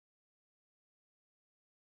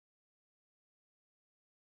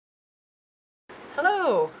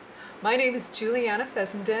Hello, my name is Juliana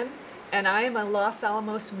Fessenden, and I am a Los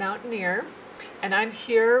Alamos Mountaineer, and I'm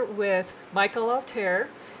here with Michael Altherr,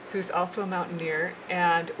 who's also a Mountaineer,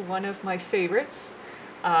 and one of my favorites,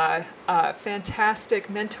 a fantastic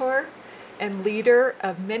mentor and leader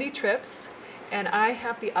of many trips, and I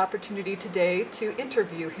have the opportunity today to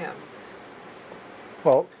interview him.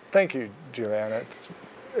 Well, thank you, Juliana.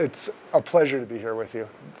 It's a pleasure to be here with you.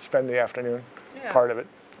 Spend the afternoon, part of it.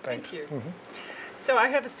 Thanks. Thank you. So I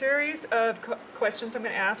have a series of questions I'm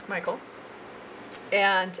going to ask Michael,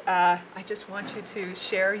 and I just want you to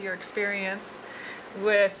share your experience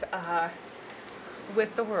with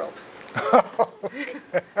the world.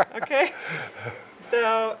 Okay?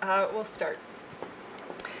 So we'll start.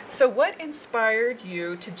 So what inspired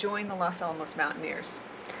you to join the Los Alamos Mountaineers?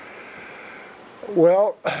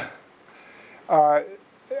 Well, I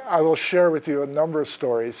will share with you a number of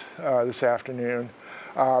stories this afternoon.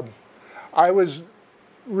 I was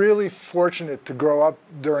really fortunate to grow up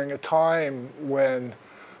during a time when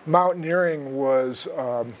mountaineering was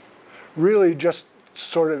really just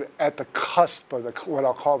sort of at the cusp of what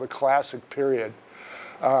I'll call the classic period.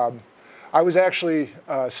 I was actually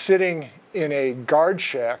sitting in a guard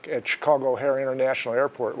shack at Chicago O'Hare International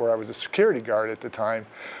Airport, where I was a security guard at the time,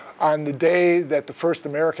 on the day that the first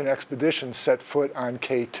American expedition set foot on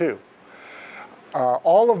K2.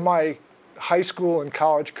 All of my high school and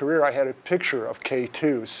college career, I had a picture of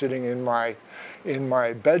K2 sitting in my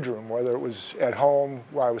bedroom, whether it was at home,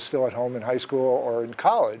 while I was still at home in high school, or in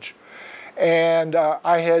college. And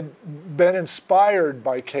I had been inspired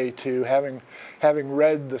by K2, having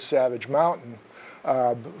read The Savage Mountain,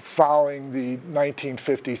 following the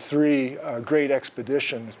 1953 Great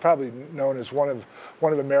Expedition. It's probably known as one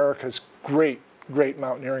of America's great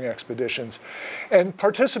mountaineering expeditions. And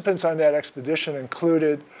participants on that expedition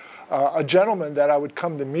included a gentleman that I would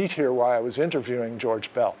come to meet here while I was interviewing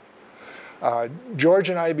George Bell. George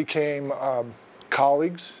and I became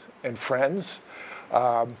colleagues and friends.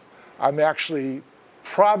 I'm actually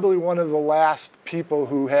probably one of the last people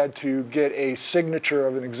who had to get a signature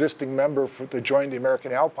of an existing member to join the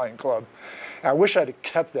American Alpine Club. And I wish I'd have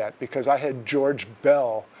kept that, because I had George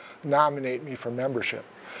Bell nominate me for membership.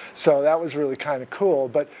 So that was really kind of cool.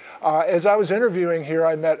 But as I was interviewing here,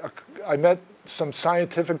 I met some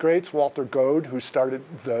scientific greats, Walter Goad, who started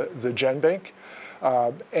the GenBank.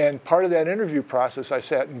 And part of that interview process, I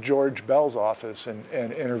sat in George Bell's office and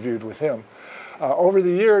interviewed with him. Over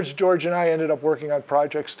the years, George and I ended up working on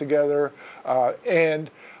projects together, and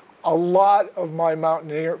a lot of my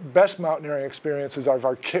best mountaineering experiences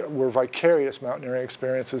were vicarious mountaineering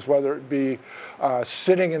experiences, whether it be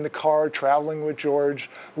sitting in the car, traveling with George,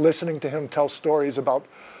 listening to him tell stories about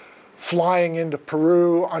flying into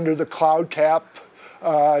Peru under the cloud cap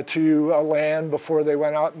to land before they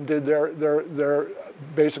went out and did their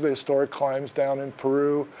basically historic climbs down in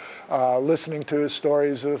Peru, listening to his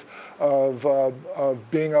stories of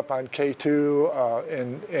being up on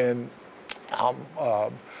K2 and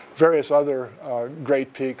various other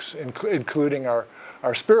great peaks, including our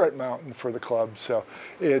Spirit Mountain for the club. So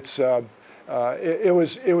it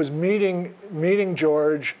was meeting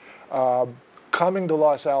George, coming to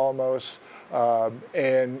Los Alamos,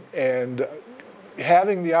 and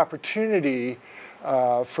having the opportunity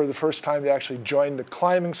for the first time to actually join the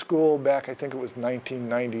climbing school back, I think it was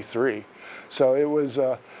 1993. So it was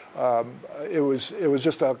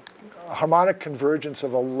just a harmonic convergence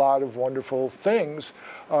of a lot of wonderful things,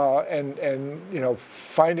 and you know,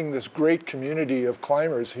 finding this great community of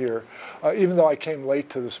climbers here. Even though I came late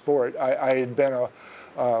to the sport, I had been a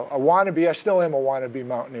wannabe. I still am a wannabe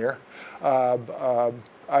mountaineer.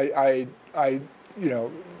 I you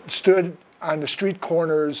know, stood on the street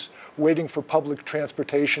corners waiting for public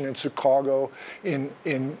transportation in Chicago in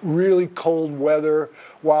really cold weather,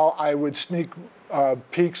 while I would sneak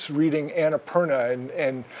peeks reading Annapurna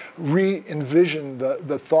and re-envision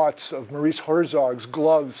the thoughts of Maurice Herzog's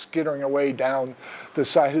gloves skittering away down the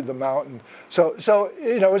side of the mountain. So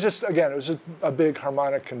you know, it was just, again, it was just a big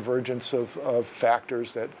harmonic convergence of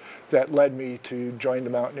factors that led me to join the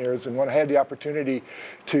Mountaineers. And when I had the opportunity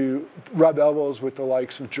to rub elbows with the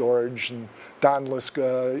likes of George and Don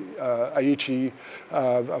Liska, Aichi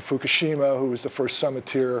Fukushima, who was the first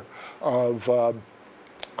summiteer of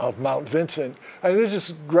Mount Vincent. I mean, there's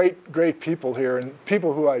just great people here, and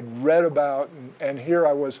people who I'd read about, and here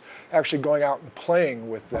I was actually going out and playing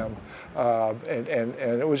with them, and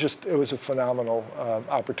it was a phenomenal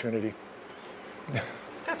opportunity.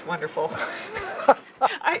 That's wonderful.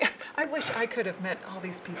 I wish I could have met all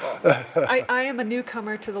these people. I am a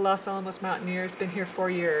newcomer to the Los Alamos Mountaineers, been here 4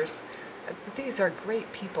 years. These are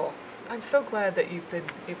great people. I'm so glad that you've been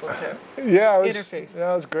able to Yeah, interface.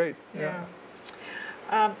 Yeah, it was great. Yeah.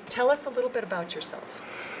 Tell us a little bit about yourself.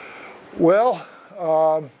 Well,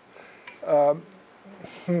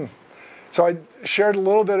 so I shared a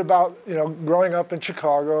little bit about, growing up in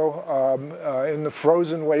Chicago, in the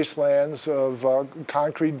frozen wastelands of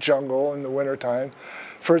concrete jungle in the wintertime.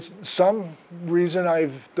 For some reason,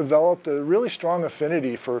 I've developed a really strong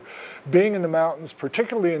affinity for being in the mountains,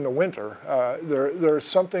 particularly in the winter. There's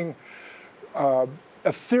something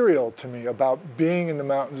ethereal to me about being in the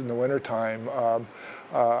mountains in the wintertime.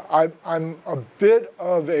 I'm a bit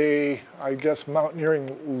of a, I guess,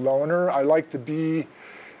 mountaineering loner. I like to be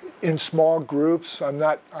in small groups. I'm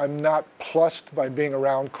not plussed by being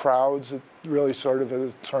around crowds. It really sort of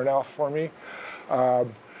has turned out for me.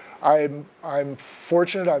 I'm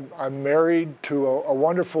fortunate. I'm married to a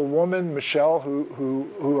wonderful woman, Michelle,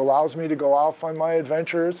 who allows me to go off on my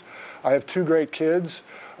adventures. I have two great kids.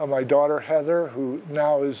 My daughter Heather, who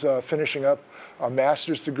now is finishing up a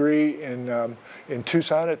master's degree in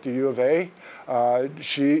Tucson at the U of A.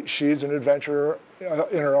 She's an adventurer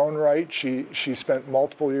in her own right. She spent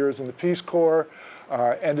multiple years in the Peace Corps,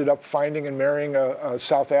 ended up finding and marrying a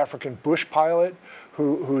South African bush pilot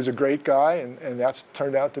who's a great guy, and that's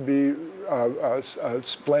turned out to be a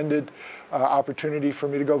splendid opportunity for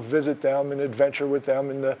me to go visit them and adventure with them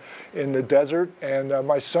in the desert. And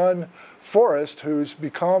my son, Forrest, who's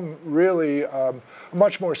become really a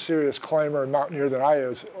much more serious climber and mountaineer than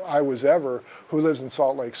I was ever, who lives in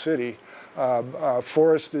Salt Lake City.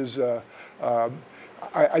 Forrest is,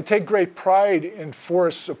 I take great pride in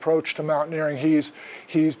Forrest's approach to mountaineering. He's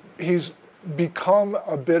become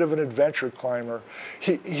a bit of an adventure climber.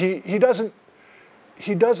 He doesn't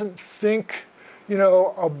think,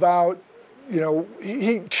 about,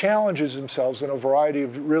 he challenges himself in a variety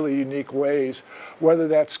of really unique ways, whether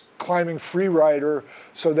that's climbing freerider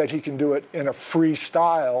so that he can do it in a free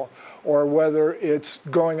style, or whether it's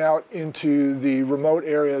going out into the remote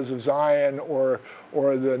areas of Zion or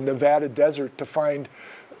the Nevada desert to find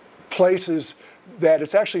places that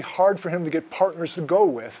it's actually hard for him to get partners to go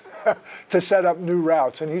with to set up new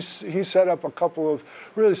routes. And he's set up a couple of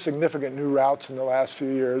really significant new routes in the last few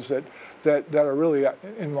years that are really,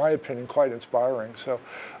 in my opinion, quite inspiring. So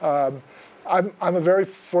I'm a very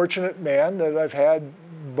fortunate man that I've had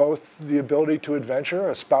both the ability to adventure,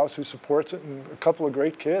 a spouse who supports it, and a couple of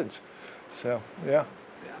great kids. So, yeah.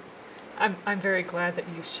 I'm very glad that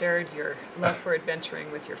you shared your love for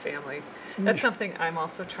adventuring with your family. That's something I'm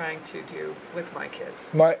also trying to do with my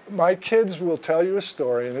kids. My kids will tell you a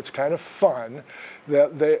story, and it's kind of fun,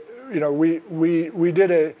 that we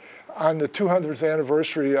did on the 200th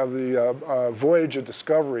anniversary of the Voyage of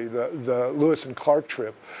Discovery, the Lewis and Clark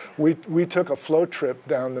trip, we took a float trip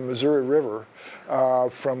down the Missouri River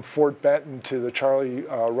from Fort Benton to the Charlie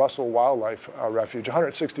Russell Wildlife Refuge,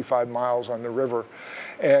 165 miles on the river.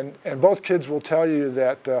 And both kids will tell you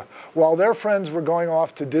that while their friends were going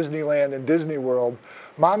off to Disneyland and Disney World,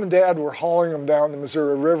 Mom and Dad were hauling them down the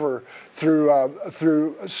Missouri River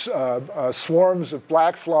through swarms of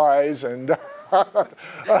black flies and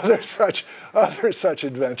other such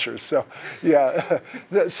adventures. So, yeah,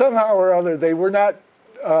 somehow or other they were not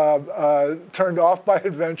turned off by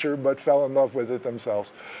adventure, but fell in love with it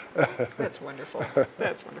themselves. That's wonderful.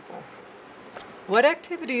 That's wonderful. What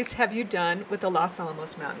activities have you done with the Los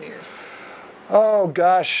Alamos Mountaineers? Oh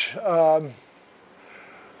gosh. I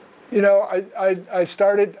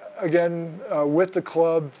started again with the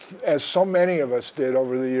club, as so many of us did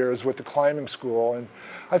over the years, with the climbing school, and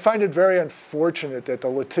I find it very unfortunate that the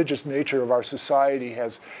litigious nature of our society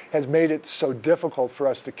has made it so difficult for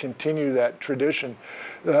us to continue that tradition.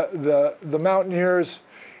 The Mountaineers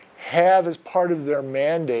have, as part of their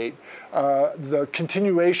mandate, the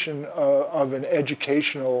continuation of an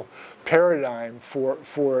educational paradigm for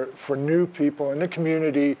new people in the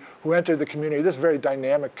community who enter the community, this very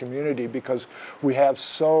dynamic community, because we have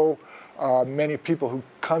so many people who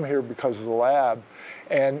come here because of the lab.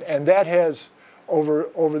 And that has,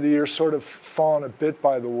 over the years, sort of fallen a bit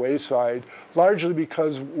by the wayside, largely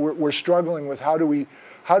because we're struggling with how do we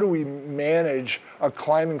manage a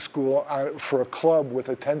climbing school for a club with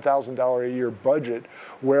a $10,000 a year budget,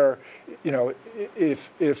 where,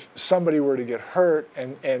 if somebody were to get hurt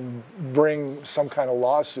and bring some kind of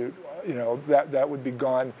lawsuit, that would be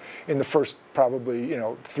gone in the first probably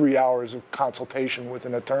 3 hours of consultation with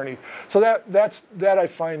an attorney. So that I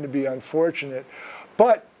find to be unfortunate.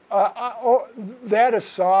 But that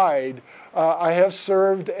aside, I have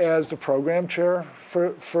served as the program chair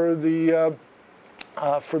for the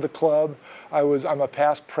club. I'm a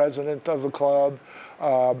past president of the club.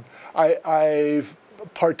 I've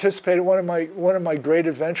participated. One of my great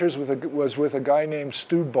adventures was with a guy named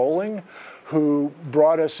Stu Bowling, who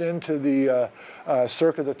brought us into the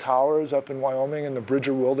Cirque of the Towers up in Wyoming in the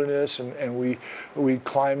Bridger Wilderness, and we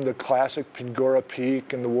climbed the classic Pingora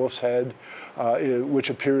Peak and the Wolf's Head, which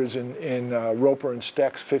appears in Roper and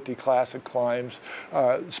Steck's 50 Classic Climbs.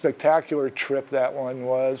 Spectacular trip that one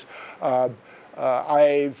was.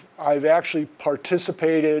 I've actually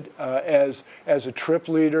participated as a trip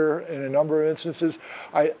leader in a number of instances.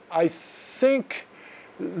 I think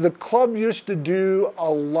the club used to do a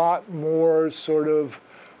lot more sort of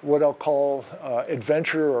what I'll call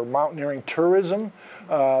adventure or mountaineering tourism,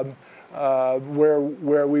 where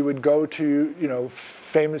we would go to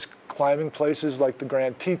famous climbing places like the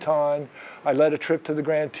Grand Teton. I led a trip to the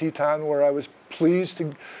Grand Teton where I was pleased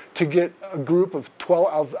to get a group of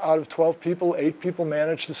 12 out of 12 people, 8 people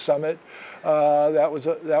managed the summit. That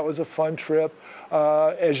was a fun trip.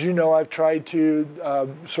 As you know, I've tried to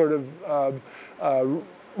sort of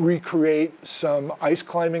recreate some ice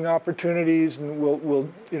climbing opportunities, and we'll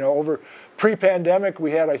over pre-pandemic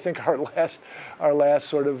we had, I think, our last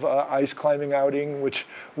sort of ice climbing outing, which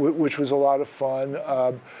was a lot of fun.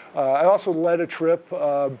 I also led a trip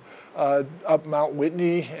up Mount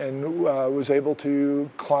Whitney and was able to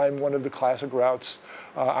climb one of the classic routes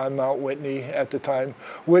on Mount Whitney at the time,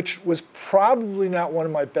 which was probably not one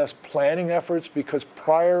of my best planning efforts, because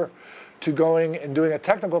prior to going and doing a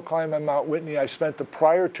technical climb on Mount Whitney, I spent the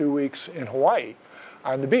prior 2 weeks in Hawaii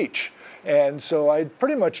on the beach. And so I'd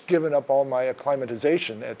pretty much given up all my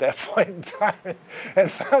acclimatization at that point in time,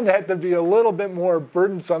 and found that to be a little bit more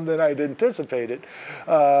burdensome than I'd anticipated.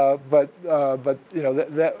 But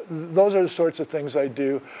those are the sorts of things I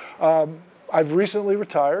do. I've recently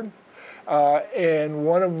retired, and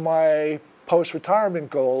one of my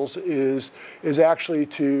post-retirement goals is actually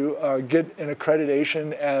to get an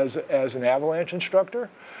accreditation as an avalanche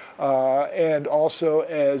instructor. And also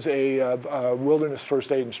as a wilderness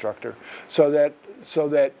first aid instructor, so that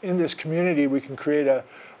in this community we can create a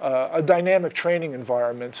dynamic training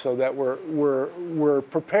environment, so that we're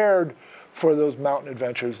prepared for those mountain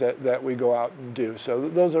adventures that we go out and do. So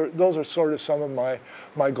those are sort of some of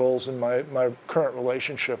my goals and my current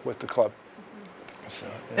relationship with the club. So,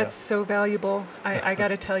 yeah. That's so valuable. I got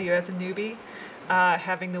to tell you, as a newbie,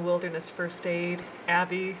 having the wilderness first aid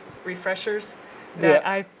Abbey refreshers that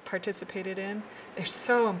I participated in, they're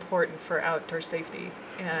so important for outdoor safety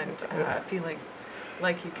and feeling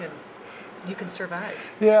like you can survive.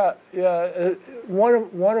 Yeah.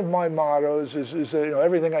 One of my mottos is that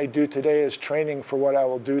everything I do today is training for what I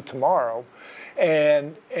will do tomorrow,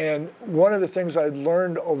 and one of the things I've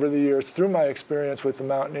learned over the years through my experience with the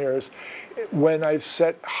Mountaineers, when I've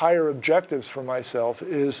set higher objectives for myself,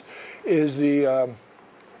 is the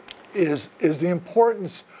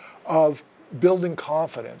importance of building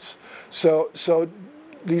confidence. So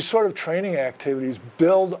these sort of training activities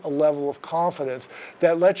build a level of confidence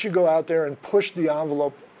that lets you go out there and push the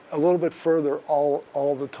envelope a little bit further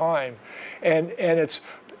all the time. And it's,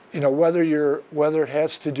 whether it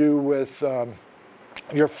has to do with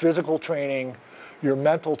your physical training, your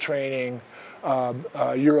mental training,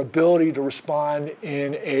 your ability to respond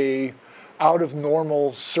in a out of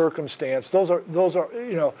normal circumstance. Those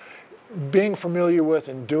are being familiar with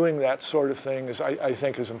and doing that sort of thing is, I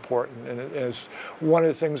think, is important, and it is one of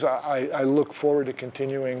the things I look forward to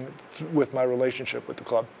continuing with my relationship with the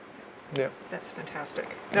club. Yeah, that's fantastic.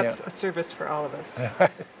 That's a service for all of us.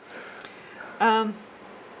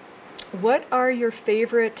 What are your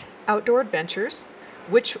favorite outdoor adventures?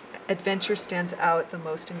 Which adventure stands out the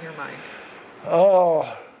most in your mind?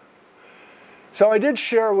 Oh, so I did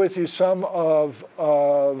share with you some of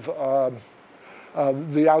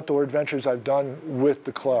the outdoor adventures I've done with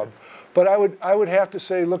the club, but I would have to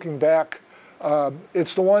say, looking back,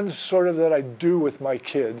 it's the ones sort of that I do with my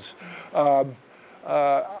kids. I've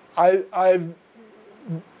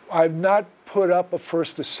not put up a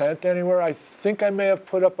first ascent anywhere. I think I may have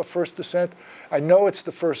put up a first ascent. I know it's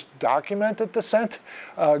the first documented descent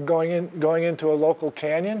going into a local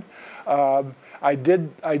canyon. I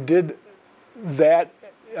did that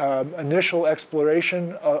initial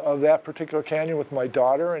exploration of that particular canyon with my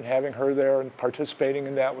daughter, and having her there and participating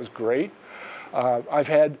in that was great. I've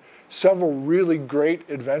had several really great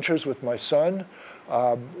adventures with my son.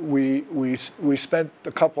 We spent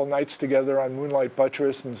a couple of nights together on Moonlight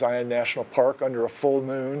Buttress in Zion National Park under a full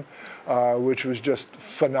moon, which was just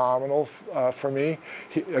phenomenal for me.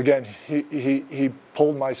 He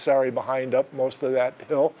pulled my sari behind up most of that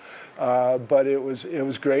hill, but it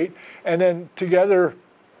was great. And then together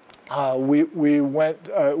we went.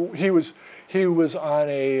 He was on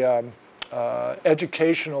a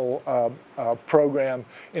educational program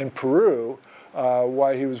in Peru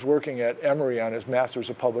while he was working at Emory on his Master's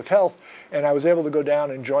of Public Health, and I was able to go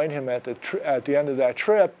down and join him at the end of that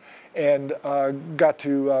trip, and got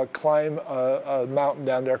to climb a mountain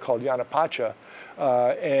down there called Yanapacha,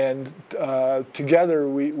 and together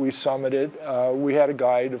we summited. We had a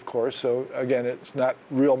guide, of course, so again, it's not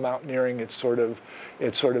real mountaineering. It's sort of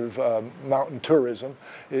mountain tourism.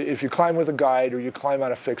 If you climb with a guide, or you climb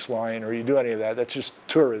on a fixed line, or you do any of that, that's just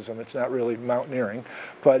tourism. It's not really mountaineering.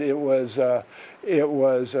 But it was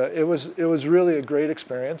really a great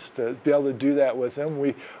experience to be able to do that with him.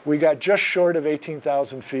 We got just short of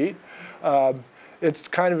 18,000 feet. It's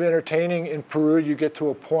kind of entertaining. In Peru, you get to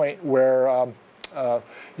a point where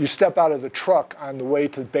you step out of the truck on the way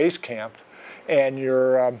to base camp, and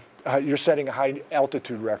you're setting a high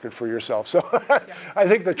altitude record for yourself. So I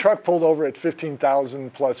think the truck pulled over at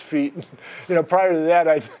 15,000 plus feet. You know, prior to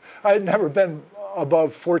that, I'd never been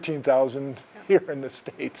above 14,000 here in the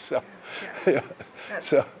States. So yeah,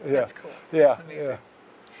 that's cool. Yeah, that's amazing.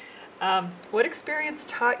 Yeah. What experience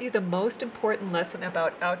taught you the most important lesson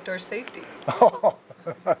about outdoor safety? Oh,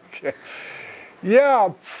 okay.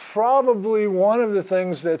 Yeah, probably one of the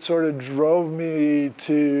things that sort of drove me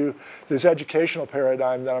to this educational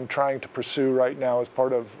paradigm that I'm trying to pursue right now as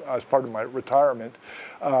part of my retirement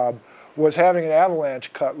was having an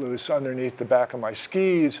avalanche cut loose underneath the back of my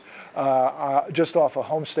skis just off of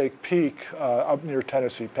Homestake Peak up near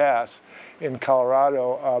Tennessee Pass in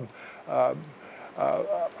Colorado.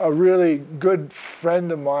 A really good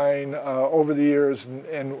friend of mine over the years,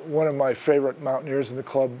 and one of my favorite mountaineers in the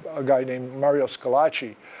club, a guy named Mario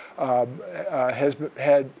Scalacci,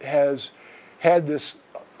 has had this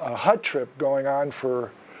hut trip going on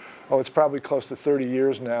for, it's probably close to 30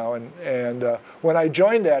 years now. And when I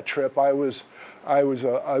joined that trip, I was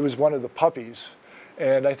one of the puppies.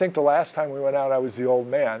 And I think the last time we went out, I was the old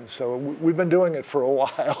man. So we've been doing it for a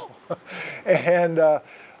while. And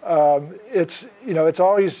it's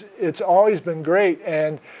always been great.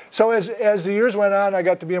 And so as the years went on, I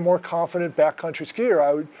got to be a more confident backcountry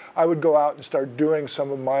skier. I would go out and start doing some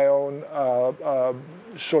of my own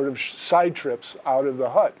sort of side trips out of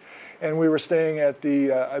the hut. And we were staying at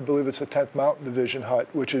the, I believe it's the 10th Mountain Division hut,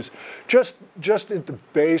 which is just at the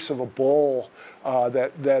base of a bowl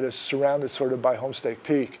that is surrounded sort of by Homestake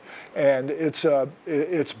Peak. And it's a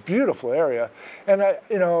beautiful area. And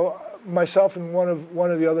myself and one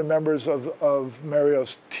of the other members of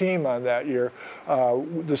Mario's team on that year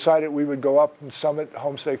decided we would go up and summit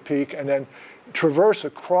Homestake Peak and then traverse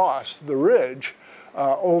across the ridge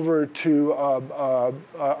over to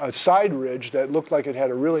a side ridge that looked like it had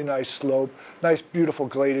a really nice slope, nice beautiful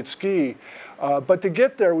graded ski. But to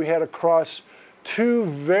get there, we had to cross two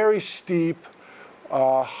very steep,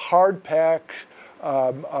 hard-packed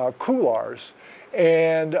couloirs.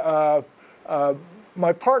 And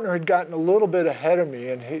my partner had gotten a little bit ahead of me,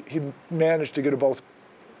 and he managed to get across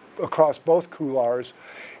both couloirs.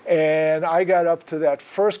 And I got up to that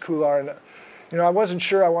first couloir, and I wasn't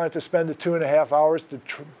sure I wanted to spend the 2.5 hours to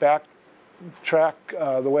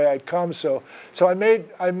backtrack the way I'd come. So I made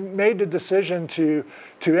the decision to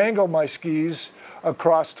angle my skis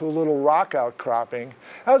across to a little rock outcropping.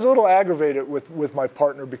 I was a little aggravated with my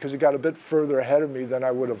partner because he got a bit further ahead of me than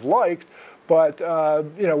I would have liked. But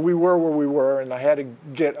we were where we were, and I had to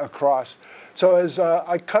get across. So as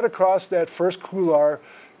I cut across that first couloir,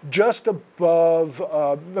 just above,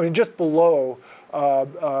 just below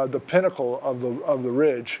the pinnacle of the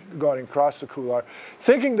ridge, going across the couloir,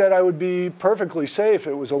 thinking that I would be perfectly safe.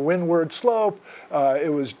 It was a windward slope.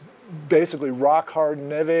 It was basically rock hard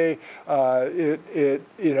neve.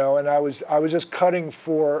 And I was just cutting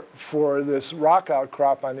for this rock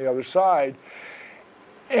outcrop on the other side.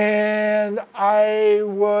 And I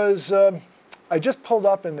just pulled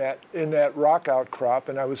up in that rock outcrop,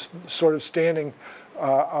 and I was sort of standing,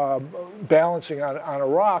 balancing on a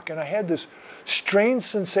rock, and I had this strange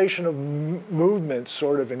sensation of movement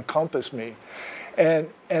sort of encompass me. And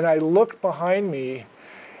I looked behind me,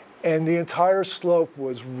 and the entire slope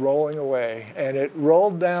was rolling away, and it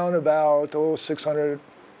rolled down about 600,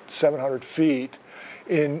 700 feet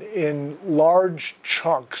in large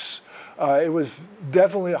chunks. It was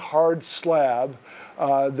definitely a hard slab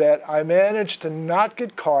that I managed to not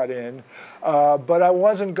get caught in, but I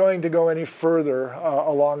wasn't going to go any further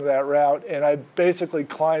along that route, and I basically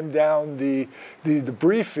climbed down the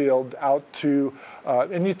debris field out to,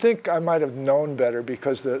 and you'd think I might have known better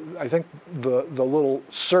because I think the little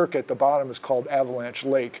cirque at the bottom is called Avalanche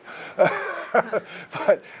Lake.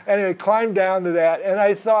 But anyway, climbed down to that, and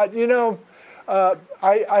I thought,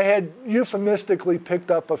 I had euphemistically picked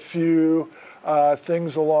up a few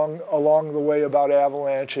things along the way about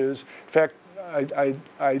avalanches. In fact,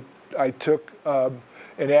 I took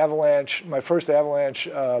an avalanche, my first avalanche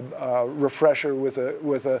refresher with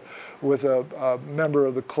a member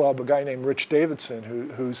of the club, a guy named Rich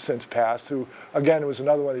Davidson, who's since passed, who again was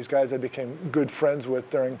another one of these guys I became good friends with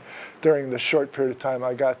during the short period of time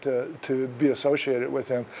I got to be associated with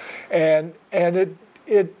him, and it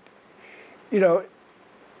you know,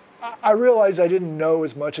 I realized I didn't know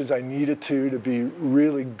as much as I needed to be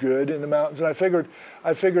really good in the mountains, and I figured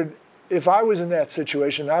if I was in that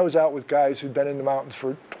situation, I was out with guys who'd been in the mountains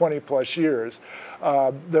for 20 plus years,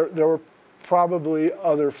 there were probably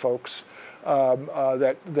other folks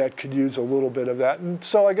that could use a little bit of that. And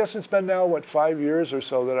so I guess it's been now, what, 5 years or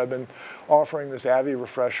so that I've been offering this Avi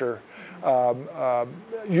refresher,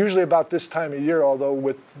 usually about this time of year, although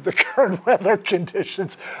with the current weather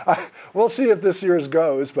conditions, we'll see if this year's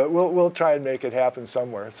goes, but we'll try and make it happen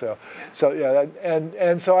somewhere. So yeah,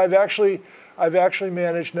 and so I've actually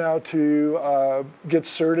managed now to get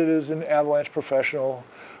certed as an avalanche professional,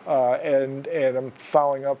 and I'm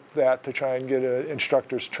following up that to try and get an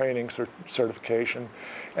instructor's training certification,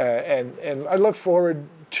 and I look forward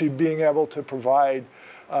to being able to provide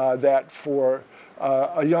that for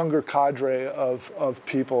a younger cadre of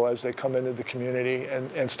people as they come into the community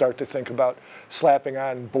and start to think about slapping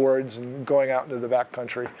on boards and going out into the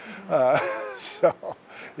backcountry. So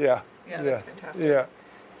yeah. Yeah, that's fantastic. Yeah.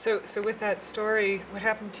 So with that story, what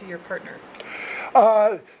happened to your partner?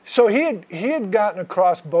 So he had gotten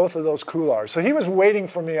across both of those couloirs. So he was waiting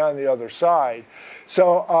for me on the other side.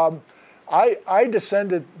 So I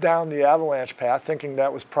descended down the avalanche path thinking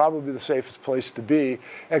that was probably the safest place to be,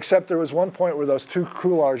 except there was one point where those two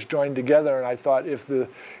couloirs joined together, and I thought and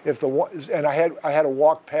I had to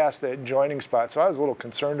walk past that joining spot, so I was a little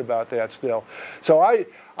concerned about that still. So I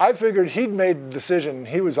figured he'd made the decision,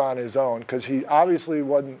 he was on his own, because he obviously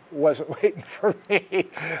wasn't waiting for me,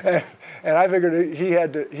 and I figured he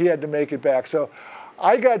had to make it back. So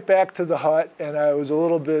I got back to the hut, and I was a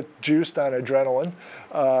little bit juiced on adrenaline,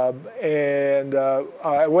 and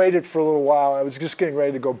I waited for a little while. I was just getting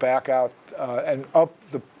ready to go back out and up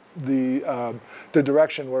the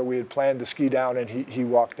direction where we had planned to ski down, and he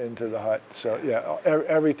walked into the hut. So yeah,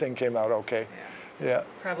 everything came out okay. Yeah.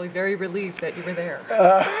 Probably very relieved that you were there.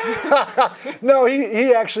 No,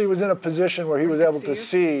 he actually was in a position where he was able to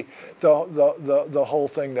see the whole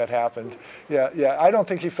thing that happened. Yeah. I don't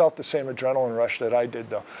think he felt the same adrenaline rush that I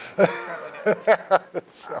did, though.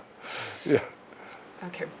 So, yeah.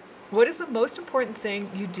 Okay. What is the most important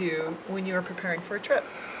thing you do when you are preparing for a trip?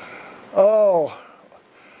 Oh,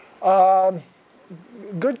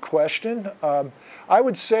 good question. I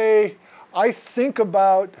would say I think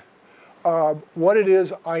about what it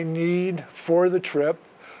is I need for the trip.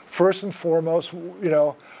 First and foremost,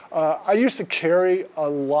 I used to carry a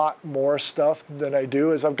lot more stuff than I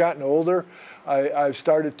do. As I've gotten older, I've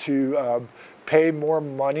started to pay more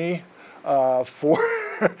money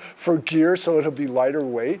for gear so it'll be lighter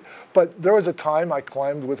weight. But there was a time I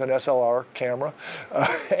climbed with an SLR camera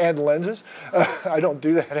and lenses. I don't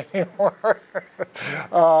do that anymore.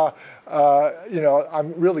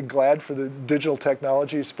 I'm really glad for the digital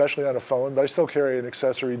technology, especially on a phone, but I still carry an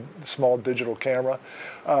accessory small digital camera.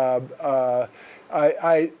 I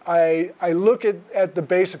look at the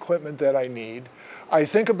base equipment that I need. I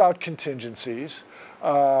think about contingencies.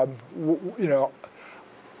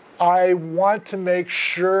 I want to make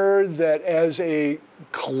sure that as a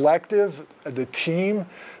collective, the team,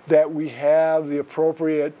 that we have the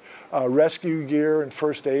appropriate rescue gear and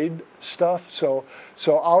first aid stuff. So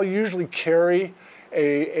I'll usually carry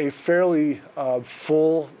a fairly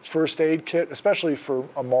full first aid kit, especially for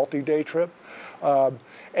a multi-day trip.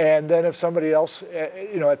 And then if somebody else,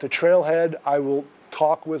 at the trailhead, I will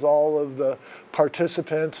talk with all of the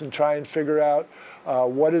participants and try and figure out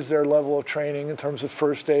what is their level of training in terms of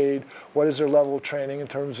first aid, what is their level of training in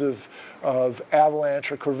terms of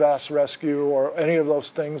avalanche or crevasse rescue or any of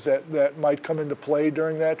those things that might come into play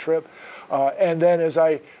during that trip. And then as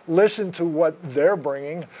I listen to what they're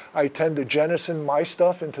bringing, I tend to jettison my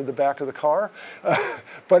stuff into the back of the car.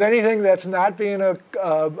 But anything that's not being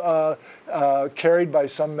carried by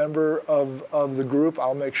some member of the group,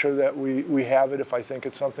 I'll make sure that we have it if I think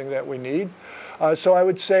it's something that we need. So I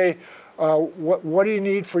would say, what do you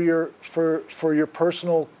need for your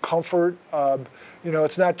personal comfort?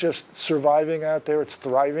 It's not just surviving out there, it's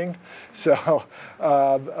thriving. So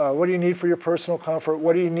what do you need for your personal comfort?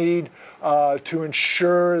 What do you need to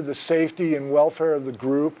ensure the safety and welfare of the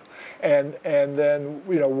group? and then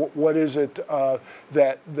what is it where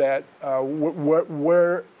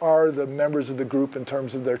are the members of the group in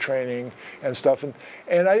terms of their training and stuff, and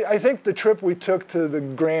I think the trip we took to the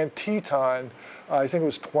Grand Teton, I think it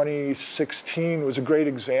was 2016, was a great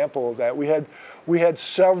example of that. We had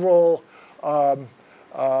several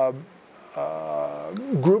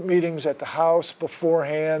group meetings at the house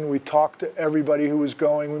beforehand. We talked to everybody who was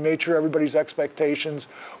going. We made sure everybody's expectations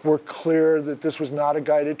were clear, that this was not a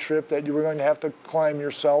guided trip, that you were going to have to climb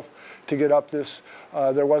yourself to get up this.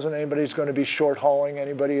 There wasn't anybody who's going to be short hauling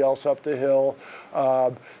anybody else up the hill.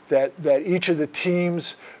 That each of the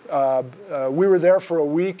teams, we were there for a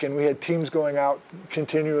week and we had teams going out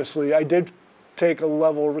continuously. I did take a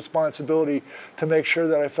level of responsibility to make sure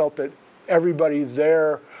that I felt that everybody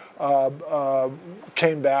there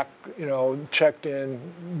came back, checked in,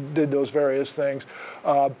 did those various things.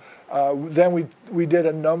 Then we did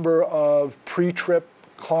a number of pre-trip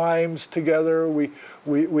climbs together. We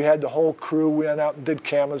had the whole crew. We went out and did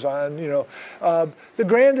Camazon. The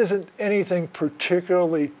Grand isn't anything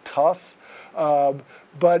particularly tough, but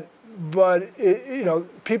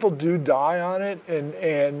people do die on it,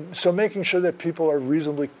 and so making sure that people are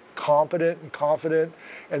reasonably competent and confident,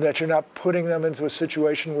 and that you're not putting them into a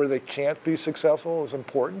situation where they can't be successful is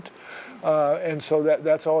important. And so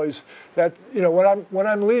that's always that. When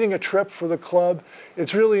I'm leading a trip for the club,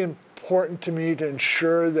 it's really important to me to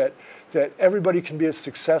ensure that everybody can be as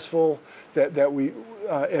successful that we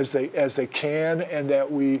as they can, and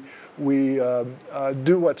that we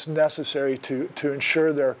do what's necessary to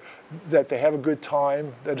ensure that they have a good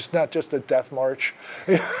time, that it's not just a death march.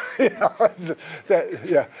 You've been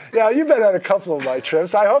on a couple of my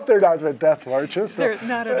trips. I hope they're not death marches. So. They're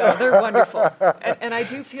not at all. They're wonderful. And I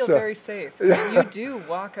do feel very safe. And you do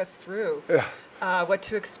walk us through what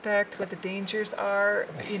to expect, what the dangers are.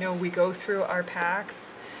 We go through our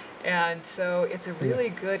packs. And so it's a really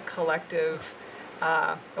good collective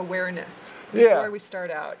awareness before we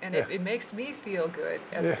start out, and it makes me feel good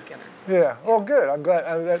as a beginner. Yeah. Well, good. I'm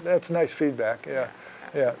glad. That's nice feedback. Yeah.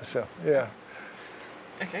 Yeah. So yeah.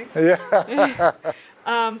 Okay. Yeah.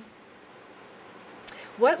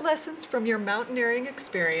 What lessons from your mountaineering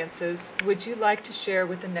experiences would you like to share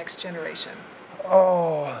with the next generation?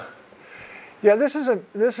 Oh. Yeah, this is an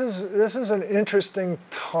interesting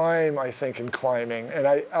time, I think, in climbing, and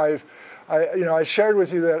I shared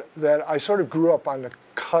with you that I sort of grew up on the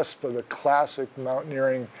cusp of the classic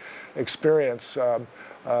mountaineering experience. I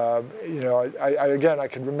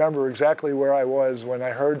can remember exactly where I was when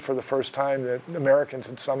I heard for the first time that Americans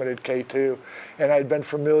had summited K2, and I'd been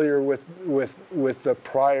familiar with the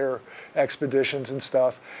prior expeditions and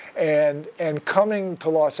stuff, and coming to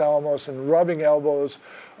Los Alamos and rubbing elbows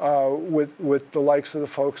with the likes of the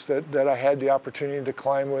folks that I had the opportunity to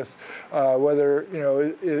climb with, whether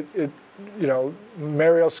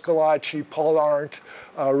Mario Scalacci, Paul Arndt,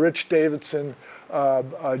 Rich Davidson,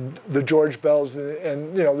 the George Bells,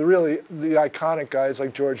 and the iconic guys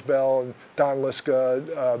like George Bell and Don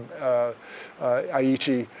Liska,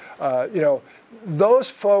 Aichi.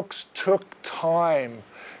 Those folks took time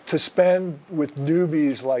to spend with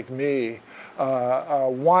newbies like me,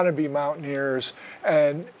 wannabe mountaineers,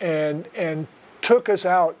 and took us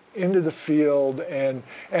out into the field and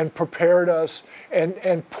prepared us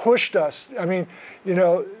and pushed us. I mean,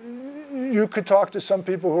 you could talk to some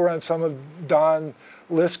people who were on some of Don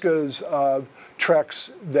Liska's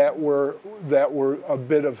treks that were a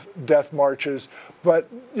bit of death marches, but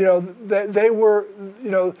they were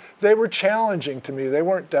challenging to me. They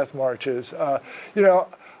weren't death marches.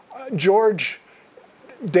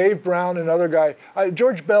 Dave Brown, another guy.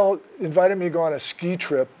 George Bell invited me to go on a ski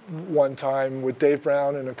trip one time with Dave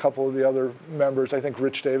Brown and a couple of the other members. I think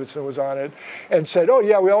Rich Davidson was on it, and said, "Oh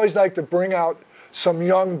yeah, we always like to bring out some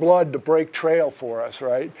young blood to break trail for us,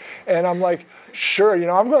 right?" And I'm like, "Sure,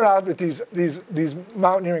 I'm going out with these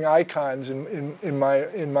mountaineering icons in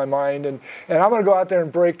my mind, and I'm going to go out there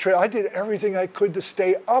and break trail." I did everything I could to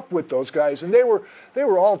stay up with those guys, and they were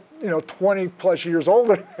all 20 plus years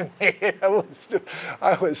older than me.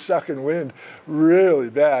 I was sucking wind really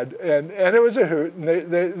bad, and it was a hoot, and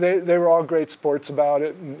they were all great sports about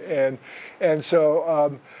it, and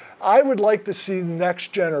so I would like to see the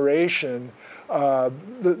next generation.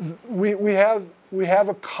 We have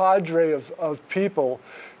a cadre of people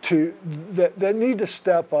that need to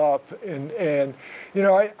step up, and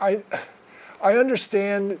I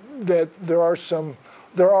understand that there are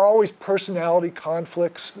always personality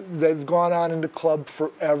conflicts. They've gone on in the club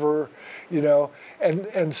forever,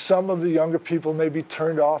 and some of the younger people may be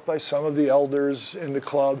turned off by some of the elders in the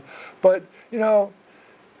club, but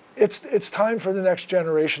it's time for the next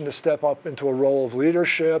generation to step up into a role of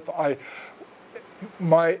leadership.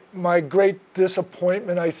 My great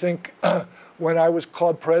disappointment, I think, when I was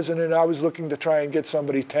club president, I was looking to try and get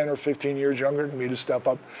somebody 10 or 15 years younger than me to step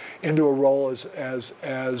up into a role as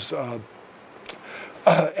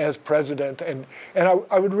president, and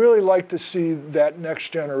I would really like to see that next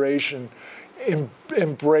generation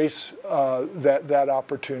embrace that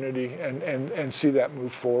opportunity and see that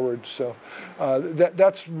move forward. So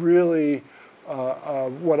that's really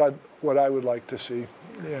what I would like to see.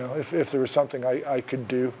 You know, if there was something I could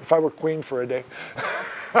do, if I were queen for a day.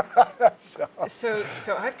 So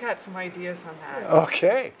I've got some ideas on that.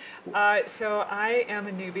 Okay. So I am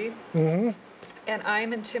a newbie, and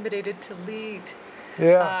I'm intimidated to lead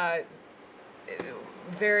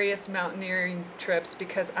various mountaineering trips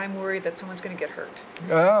because I'm worried that someone's going to get hurt,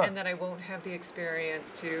 and that I won't have the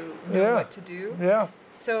experience to know what to do. Yeah.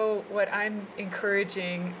 So what I'm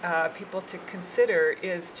encouraging people to consider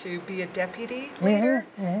is to be a deputy leader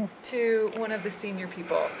to one of the senior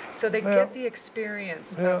people, so they get the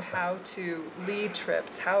experience of how to lead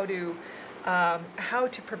trips, how to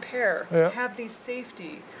prepare, have these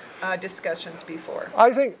safety discussions before.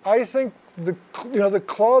 I think the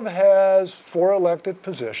club has 4 elected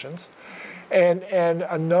positions, and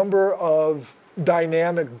a number of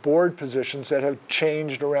dynamic board positions that have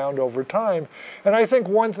changed around over time. And I think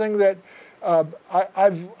one thing that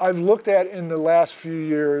I've looked at in the last few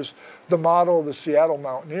years, the model of the Seattle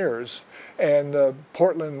Mountaineers and the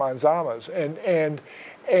Portland Manzamas,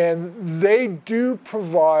 and they do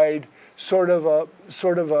provide sort of a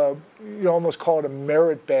you almost call it a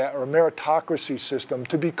meritocracy system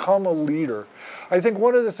to become a leader. I think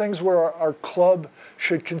one of the things where our club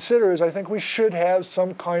should consider is I think we should have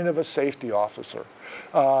some kind of a safety officer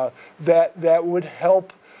that would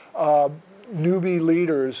help newbie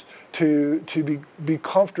leaders to be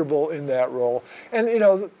comfortable in that role. And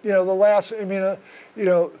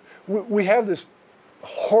we have this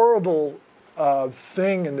horrible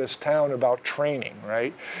thing in this town about training,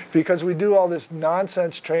 right? Because we do all this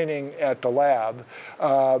nonsense training at the lab.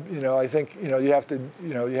 I think you have to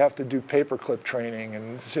do paperclip training,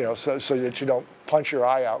 and so that you don't punch your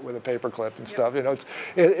eye out with a paperclip and stuff.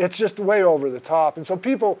 It's just way over the top, and so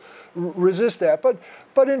people resist that.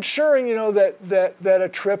 But ensuring that a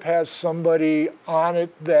trip has somebody on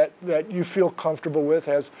it that you feel comfortable with,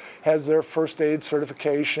 has their first aid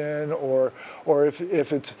certification, or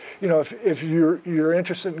if it's if you're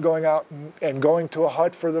interested in going out and going to a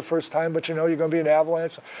hut for the first time, but you're going to be an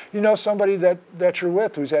avalanche, somebody that you're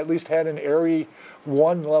with who's at least had an ARI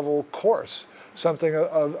 1 level course, something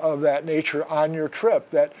of that nature on your trip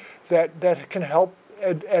that can help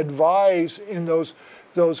advise in those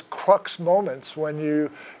crux moments when you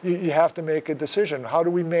have to make a decision. How do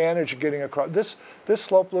we manage getting across? This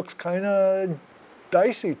slope looks kind of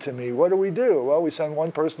dicey to me. What do? Well, we send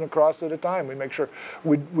one person across at a time. We make sure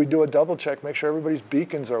we do a double check, make sure everybody's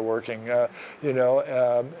beacons are working.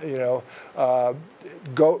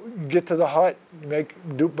 Go get to the hut.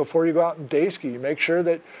 Before you go out and day ski, make sure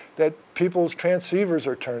that people's transceivers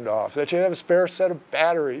are turned off, that you have a spare set of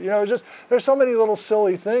battery. There's so many little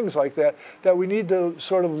silly things like that we need to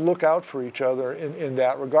sort of look out for each other in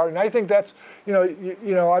that regard. And I think that's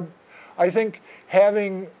I think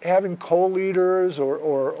having co-leaders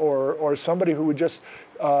or somebody who would just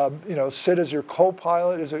sit as your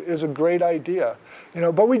co-pilot is a great idea.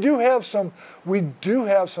 But we do have some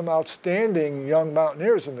outstanding young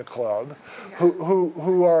mountaineers in the club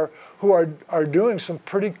who are doing some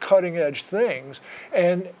pretty cutting edge things,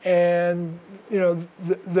 and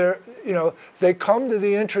they come to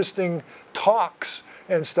the interesting talks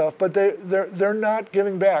and stuff, but they're not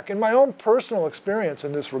giving back. In my own personal experience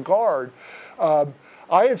in this regard, I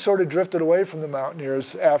had sort of drifted away from the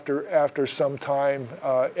Mountaineers after some time,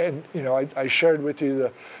 and I shared with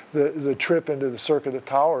you the trip into the Circuit of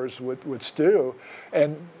Towers with Stu,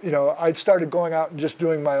 and I'd started going out and just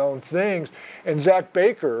doing my own things, and Zach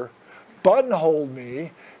Baker buttonholed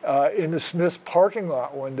me in the Smith's parking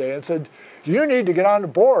lot one day and said, "You need to get on the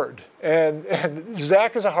board." And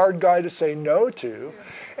Zach is a hard guy to say no to,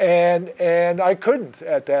 and I couldn't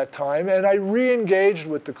at that time. And I re-engaged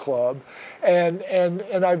with the club, and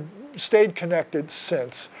I've stayed connected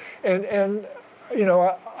since. And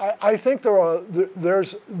I think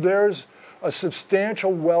there's a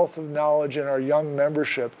substantial wealth of knowledge in our young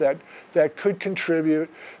membership that could contribute.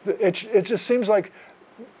 It just seems like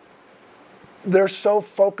they're so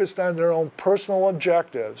focused on their own personal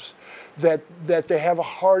objectives that they have a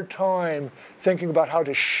hard time thinking about how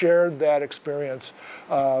to share that experience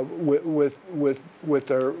with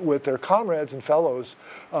their comrades and fellows,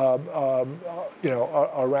 around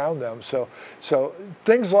them. So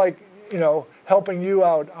things like, helping you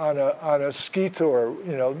out on a ski tour,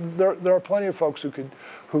 there are plenty of folks who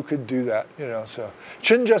could do that, So it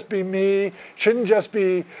shouldn't just be me, shouldn't just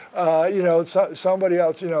be somebody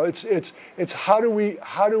else. It's how do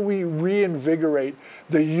we reinvigorate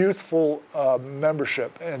the youthful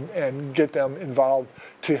membership and get them involved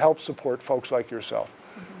to help support folks like yourself.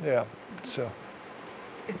 Mm-hmm. Yeah. So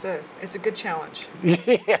it's a good challenge.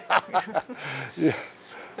 Yeah. Yeah.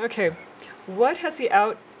 Okay. What has the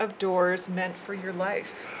out of doors meant for your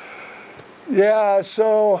life? Yeah,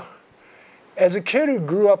 so as a kid who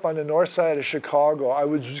grew up on the north side of Chicago, I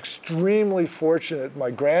was extremely fortunate. My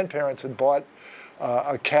grandparents had bought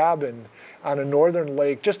a cabin on a northern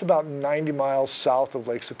lake just about 90 miles south of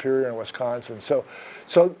Lake Superior in Wisconsin. So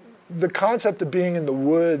the concept of being in the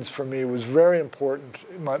woods for me was very important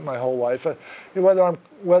my whole life.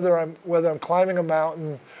 Whether I'm climbing a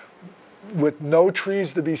mountain with no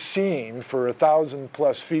trees to be seen for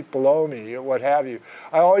 1,000+ feet below me, or what have you,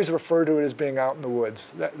 I always refer to it as being out in the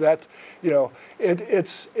woods.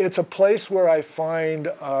 It's a place where I find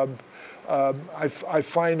I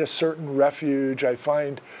find a certain refuge. I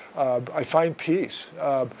find peace.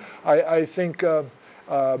 I think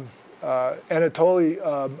Anatoly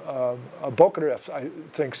Bokharev, I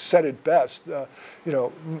think, said it best.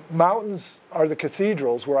 Mountains are the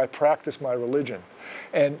cathedrals where I practice my religion.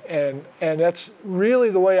 And that's really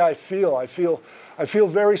the way I feel. I feel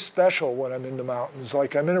very special when I'm in the mountains,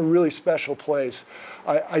 like I'm in a really special place.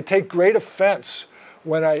 I take great offense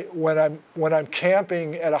when I'm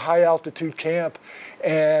camping at a high altitude camp,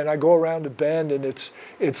 and I go around a bend and it's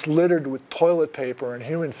littered with toilet paper and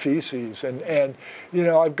human feces, and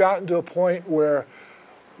I've gotten to a point where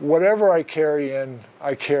whatever I carry in,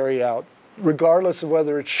 I carry out, regardless of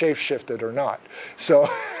whether it's shape-shifted or not. So.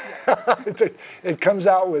 It comes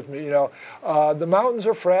out with me, The mountains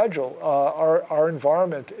are fragile. Our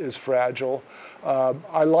environment is fragile.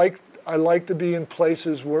 I like to be in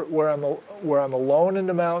places where I'm alone in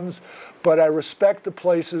the mountains, but I respect the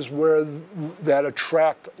places that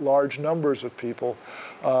attract large numbers of people.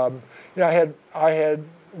 I had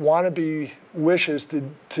wannabe wishes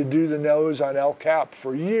to do the nose on El Cap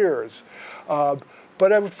for years.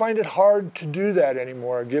 But I would find it hard to do that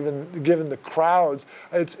anymore, given the crowds.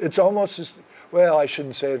 It's almost as, well, I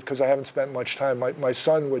shouldn't say it because I haven't spent much time. My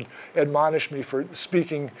son would admonish me for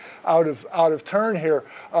speaking out of turn here.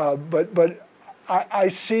 But I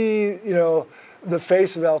see, the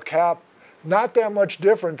face of El Cap not that much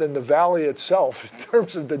different than the valley itself in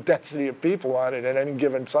terms of the density of people on it at any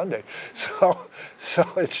given Sunday. So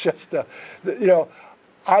it's just,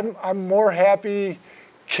 I'm more happy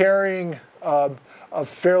carrying a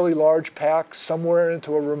fairly large pack somewhere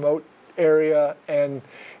into a remote area, and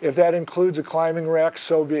if that includes a climbing rack,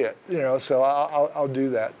 so be it. So I'll do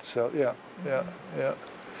that. So yeah.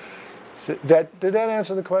 So did that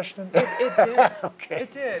answer the question? It did. Okay.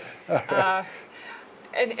 It did.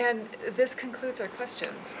 And this concludes our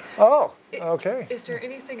questions. Oh, okay. Is there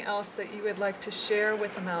anything else that you would like to share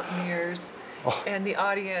with the Mountaineers and the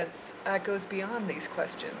audience that goes beyond these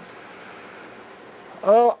questions?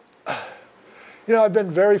 I've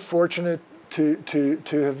been very fortunate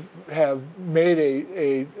to have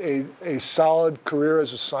made a solid career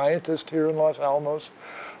as a scientist here in Los Alamos.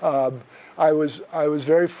 I was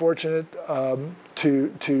very fortunate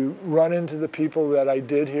to run into the people that I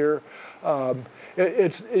did here.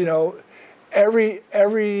 Every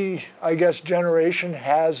I guess generation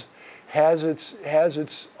has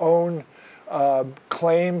its own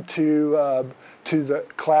claim to the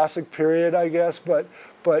classic period, I guess, but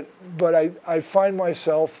I find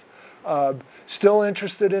myself still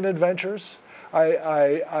interested in adventures.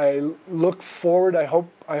 I look forward. I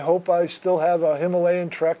hope I still have a Himalayan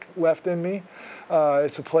trek left in me.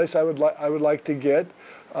 It's a place I would like to get.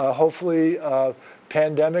 Hopefully,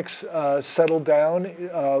 pandemics settle down.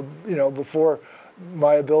 Before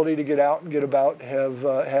my ability to get out and get about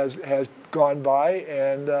has gone by,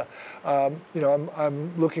 and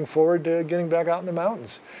I'm looking forward to getting back out in the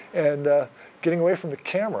mountains and getting away from the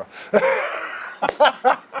camera.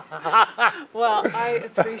 Well, I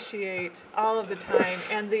appreciate all of the time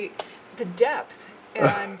and the depth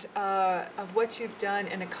and of what you've done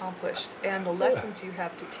and accomplished, and the lessons you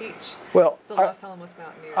have to teach the Los Alamos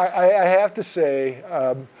Mountaineers. I have to say,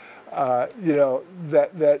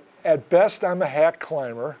 that at best I'm a hack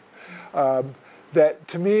climber. That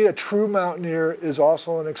to me, a true mountaineer is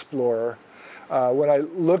also an explorer. When I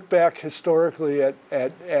look back historically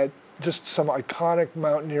at just some iconic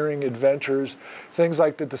mountaineering adventures, things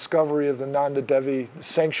like the discovery of the Nanda Devi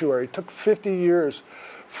Sanctuary took 50 years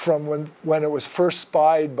from when it was first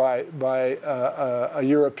spied by a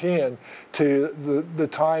European to the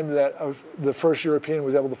time that the first European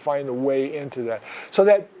was able to find a way into that. So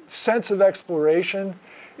that sense of exploration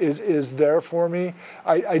is there for me.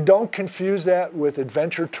 I don't confuse that with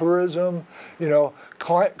adventure tourism, you know,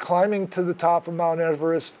 climbing to the top of Mount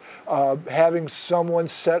Everest, having someone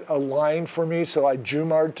set a line for me so I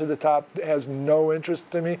Jumard to the top has no interest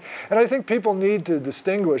to me. And I think people need to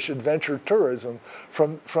distinguish adventure tourism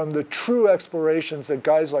from the true explorations that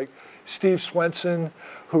guys like Steve Swenson,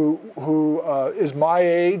 who is my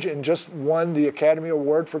age and just won the Academy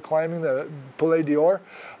Award for climbing the Palais d'Or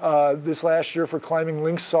this last year for climbing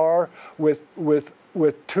Lynx Sar with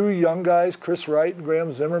two young guys, Chris Wright and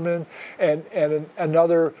Graham Zimmerman, and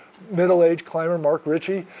another middle-aged climber, Mark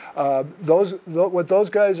Ritchie. What those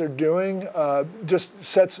guys are doing just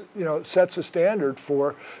sets a standard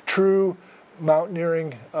for true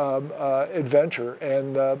mountaineering adventure,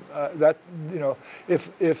 and that, you know,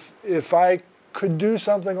 if I could do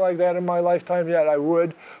something like that in my lifetime, yet I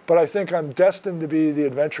would. But I think I'm destined to be the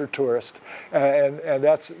adventure tourist, and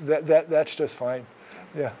that's just fine.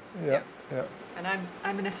 Yeah. And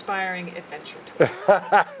I'm an aspiring adventure tourist.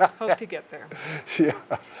 Hope to get there. Yeah.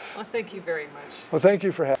 Well, thank you very much. Well, thank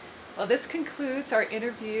you for having. Well, this concludes our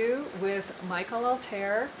interview with Michael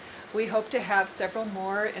Altherr. We hope to have several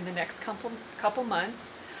more in the next couple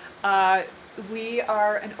months. We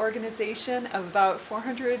are an organization of about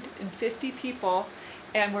 450 people,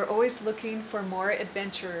 and we're always looking for more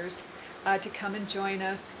adventurers to come and join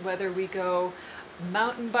us, whether we go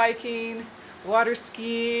mountain biking, water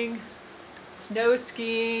skiing, snow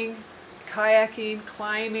skiing, kayaking,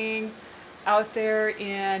 climbing, out there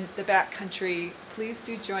in the backcountry. Please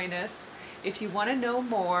do join us. If you want to know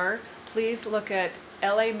more, please look at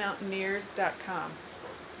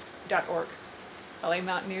lamountaineers.org.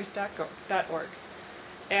 lamountaineers.org.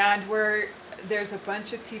 And there's a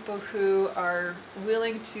bunch of people who are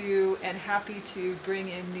willing to and happy to bring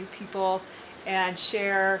in new people and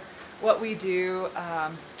share what we do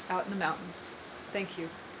out in the mountains. Thank you.